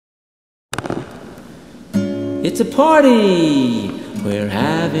It's a party. We're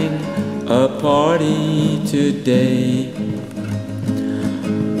having a party today.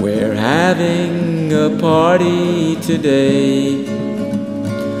 We're having a party today.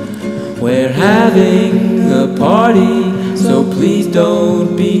 We're having a party, so please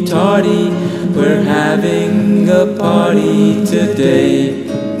don't be tardy. We're having a party today.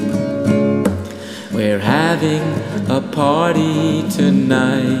 We're having a party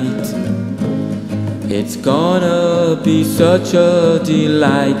tonight. It's gonna be such a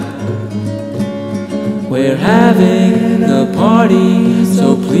delight. We're having a party,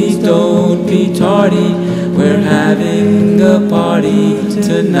 so please don't be tardy. We're having a party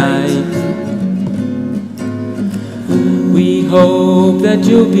tonight. We hope that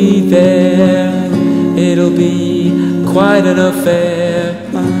you'll be there. It'll be quite an affair.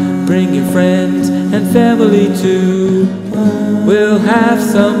 Bring your friends and family too. We'll have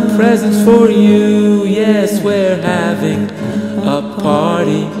some presents for you. Yes, we're having a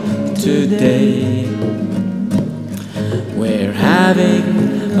party today. We're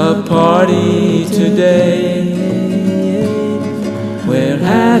having a party today. We're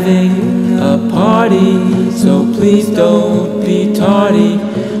having a party, so please don't be tardy.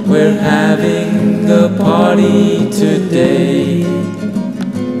 We're having a party today.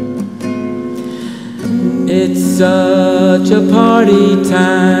 It's such a party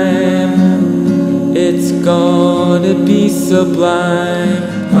time. It's gonna be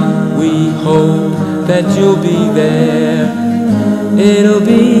sublime. We hope that you'll be there. It'll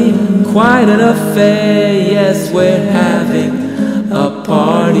be quite an affair. Yes, we're having a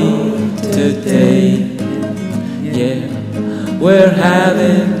party today. Yeah, we're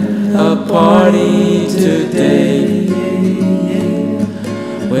having a party today.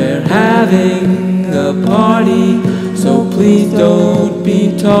 We're having a party, so please don't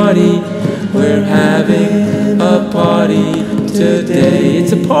be tardy. We're having a party today.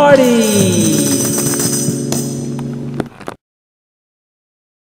 It's a party!